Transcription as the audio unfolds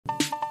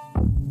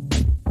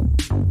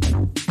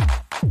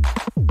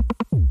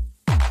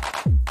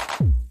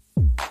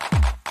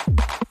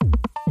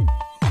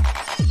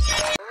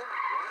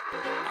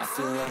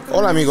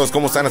Hola amigos,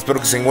 ¿cómo están? Espero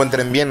que se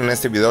encuentren bien. En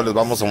este video les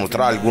vamos a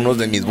mostrar algunos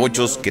de mis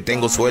bochos que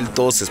tengo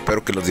sueltos.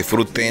 Espero que los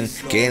disfruten.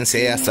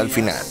 Quédense hasta el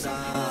final.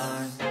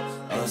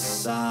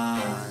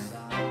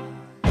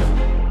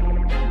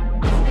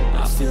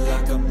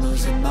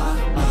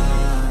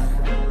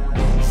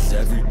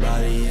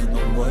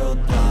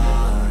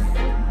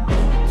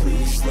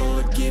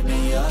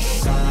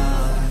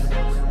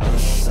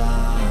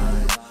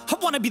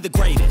 I wanna be the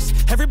greatest.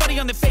 Everybody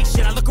on the fake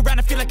shit. I look around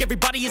and feel like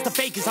everybody is the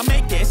fakest. I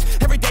make this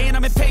every day and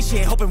I'm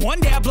impatient, hoping one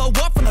day I blow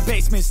up from the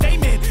basement.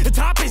 Statement, the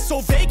top is so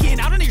vacant.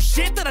 I don't hear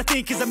shit that I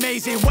think is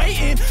amazing.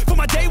 Waiting for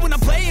my day when I'm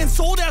playing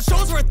sold out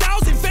shows for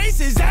 1,000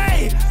 faces.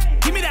 Hey,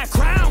 give me that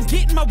crown,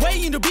 get in my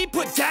way and to be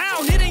put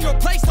down. It ain't your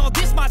place, all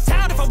this my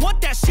town. If I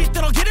want that shit,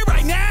 then I'll get it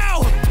right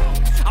now.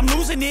 I'm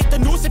losing it, the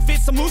noose it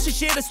fits. I'm losing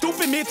shit, a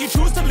stupid myth. You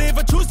choose to live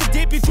or choose to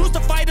dip. You choose to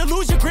fight or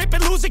lose your grip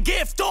and lose a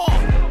gift. Oh,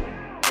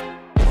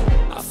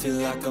 I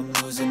feel like I'm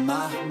losing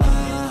my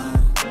mind.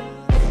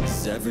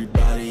 Is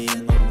everybody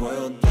in the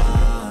world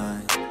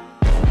blind?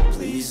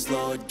 Please,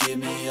 Lord, give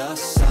me a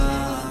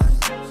sign,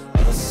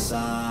 a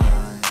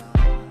sign.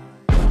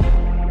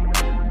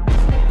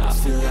 I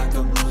feel like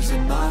I'm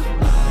losing my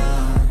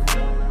mind.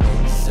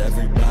 Is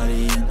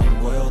everybody in the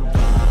world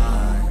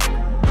blind?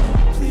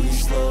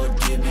 Please, Lord,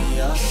 give me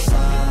a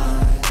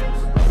sign,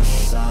 a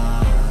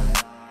sign.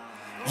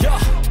 yeah.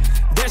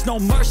 There's no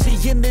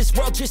mercy in this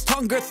world, just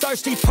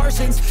hunger-thirsty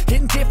persons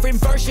in different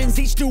versions.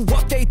 Each new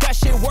update, that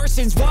shit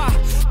worsens. Why?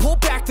 Pull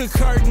back the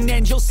curtain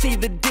and you'll see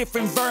the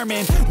different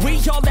vermin. We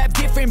all have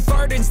different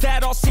burdens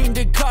that all seem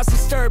to cause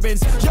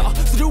disturbance. Yo,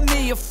 so do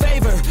me a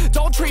favor,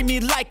 don't treat me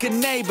like a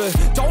neighbor.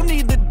 Don't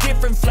need the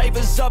different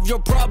flavors of your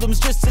problems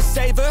just to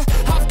savor.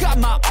 I've got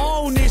my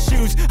own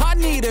issues, I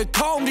need a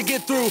comb to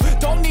get through.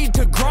 Don't need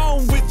to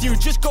groan with you,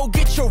 just go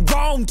get your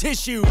own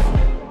tissue.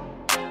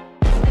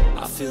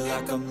 I feel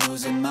like I'm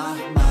losing my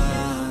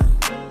mind.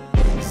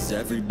 Is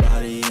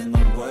everybody in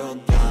the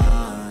world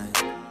blind?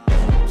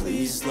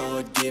 Please,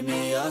 Lord, give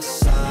me a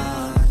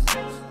sign,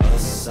 a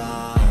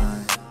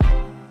sign.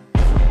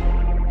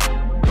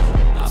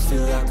 I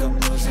feel like I'm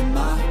losing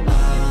my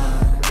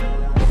mind.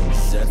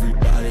 Is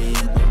everybody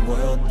in the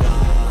world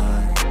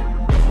blind?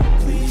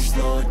 Please,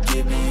 Lord,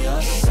 give me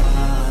a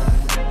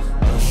sign,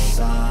 a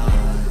sign.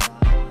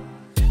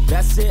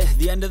 That's it,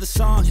 the end of the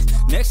song.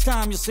 Next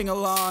time you'll sing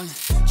along.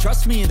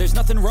 Trust me, there's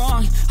nothing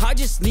wrong. I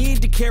just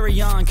need to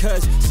carry on,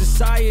 cause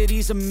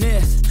society's a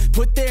myth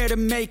put there to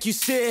make you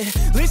sit.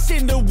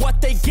 Listen to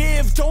what they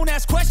give. Don't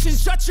ask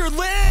questions, shut your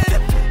lid.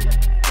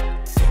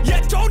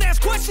 Yeah, don't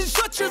ask questions,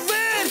 shut your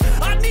lid.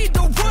 I need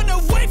to run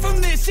away from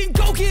this and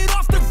go get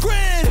off the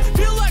grid.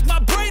 Feel like my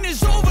brain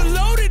is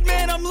overloaded,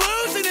 man, I'm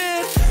losing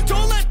it.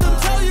 Don't let them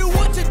tell you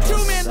what to do,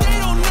 man, they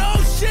don't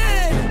know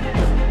shit.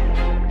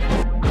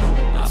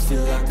 I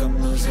feel like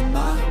I'm losing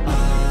my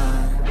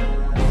mind.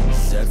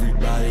 Is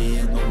everybody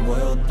in the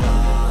world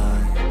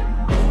blind?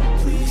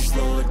 Please,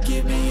 Lord,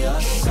 give me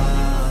a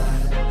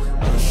sign,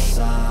 a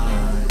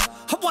sign.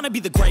 I wanna be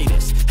the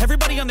greatest.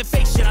 Everybody on the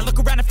fake shit. I look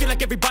around and feel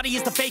like everybody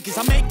is the fakest.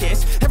 I make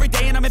this every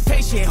day and I'm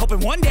impatient,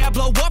 hoping one day I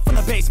blow up from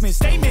the basement.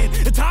 Statement,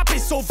 the top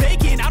is so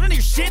vacant. I don't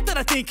hear shit that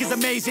I think is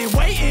amazing.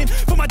 Waiting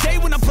for my day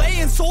when I'm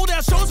playing sold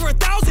out shows for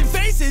 1,000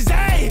 faces.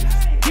 Hey,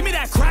 give me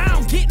that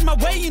crown, get in my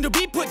way and to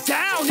be put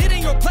down. It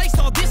ain't your place,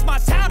 all this my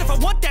town. If I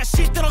want that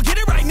shit, then I'll get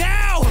it right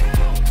now.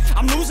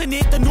 I'm losing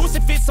it, the noose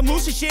it fits. I'm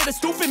losing shit, a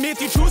stupid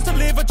myth. You choose to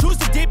live or choose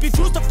to dip. You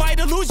choose to fight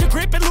or lose your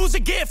grip and lose a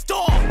gift.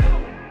 Oh,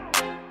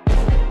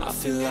 I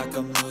feel like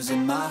I'm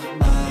losing my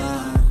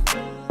mind.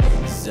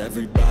 Is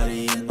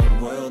everybody in the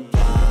world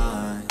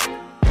blind?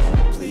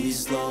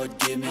 Please, Lord,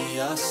 give me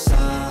a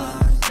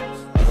sign,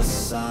 a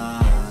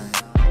sign.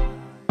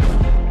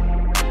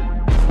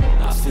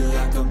 I feel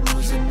like I'm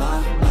losing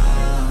my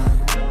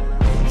mind.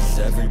 Is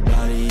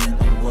everybody in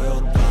the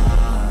world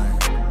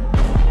blind?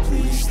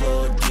 Please,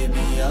 Lord, give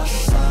me a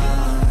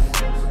sign,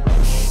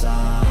 a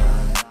sign.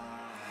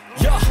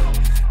 yeah.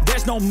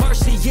 There's no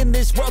mercy in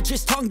this world,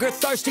 just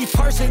hunger-thirsty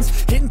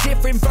persons in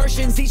different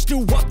versions. Each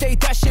new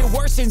update, that shit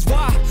worsens.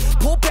 Why?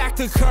 Pull back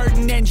the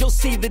curtain and you'll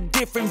see the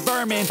different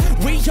vermin.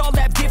 We all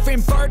have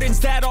different burdens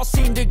that all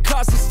seem to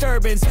cause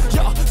disturbance.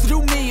 Yo, so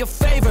do me a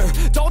favor,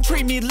 don't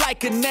treat me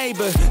like a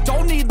neighbor.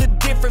 Don't need the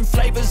different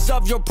flavors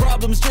of your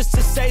problems just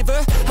to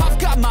savor. I've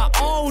got my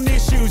own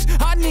issues,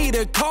 I need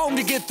a comb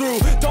to get through.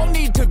 Don't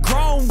need to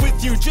groan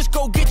with you, just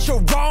go get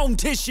your own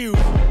tissue.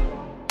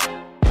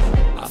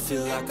 I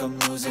feel like I'm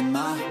losing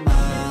my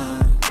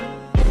mind.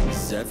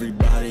 Is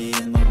everybody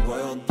in the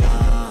world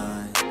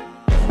blind?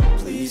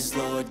 Please,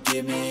 Lord,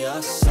 give me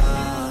a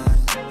sign,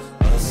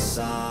 a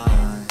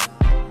sign.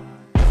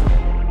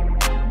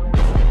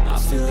 I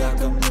feel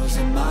like I'm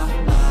losing my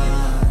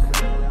mind.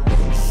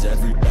 Is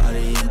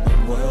everybody in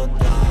the world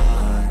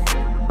blind?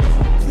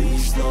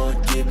 Please, Lord,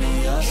 give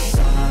me a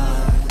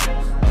sign,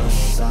 a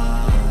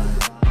sign.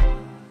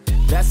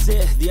 That's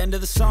it, the end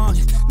of the song.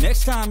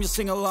 Next time you'll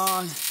sing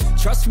along.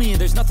 Trust me,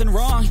 there's nothing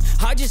wrong,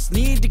 I just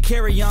need to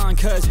carry on.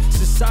 Cause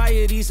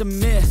society's a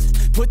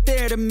myth, put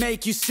there to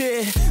make you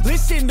sit.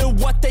 Listen to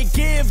what they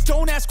give,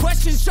 don't ask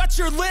questions, shut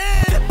your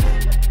lid.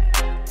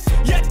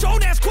 Yeah,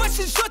 don't ask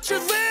questions, shut your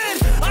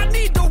lid. I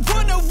need to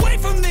run away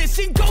from this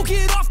and go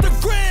get off the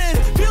grid.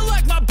 Feel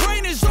like my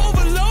brain is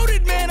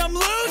overloaded, man, I'm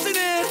losing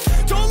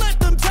it. Don't let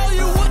them tell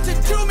you what to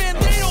do, man,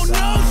 they don't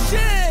know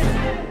shit.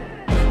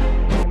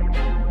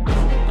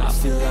 I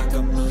feel like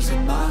I'm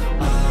losing my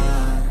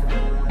mind.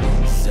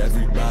 Is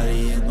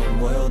everybody in the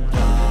world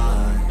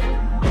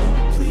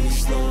blind?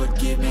 Please, Lord,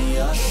 give me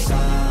a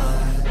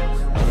sign,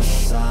 a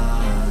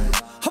sign.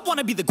 I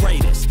wanna be the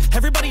greatest.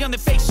 Everybody on the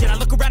fake shit. I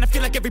look around and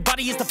feel like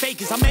everybody is the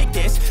fakest. I make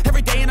this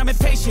every day and I'm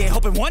impatient,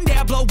 hoping one day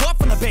I blow up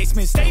from the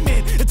basement.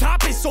 Statement, the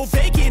top is so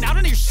vacant. I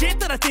don't hear shit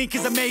that I think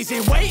is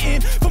amazing. Waiting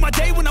for my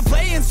day when I'm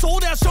playing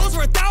sold out shows for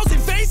 1,000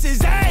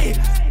 faces. Hey,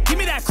 give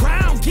me that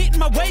crown, get in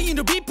my way and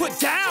to be put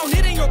down.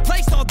 It ain't your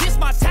place, no, this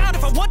my town.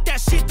 If I want that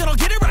shit, then I'll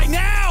get it right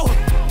now.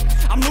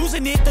 I'm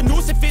losing it, the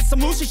noose it fits, I'm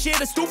losing shit.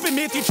 A stupid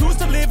myth, you choose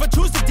to live or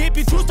choose to dip.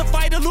 You choose to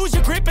fight or lose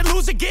your grip and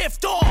lose a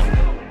gift.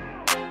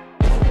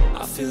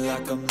 I feel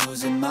like I'm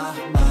losing my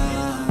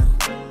mind.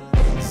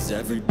 Is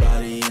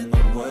everybody in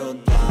the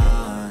world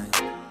blind?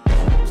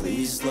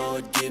 Please,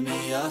 Lord, give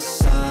me a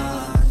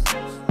sign,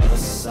 a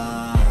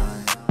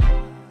sign.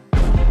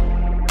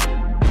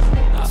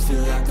 I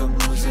feel like I'm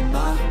losing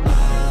my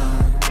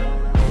mind.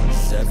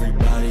 Is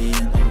everybody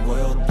in the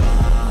world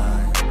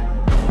blind?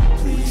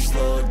 Please,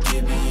 Lord,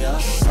 give me a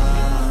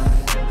sign,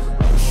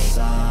 a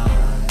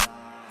sign.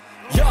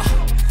 Yeah.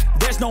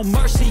 There's no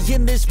mercy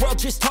in this world,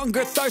 just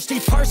hunger-thirsty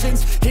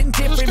persons in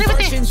different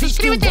versions. Each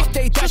do what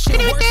they that shit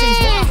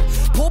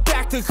worsens. Pull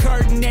back the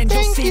curtain and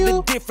you'll see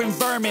the different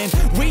vermin.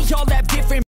 We all have different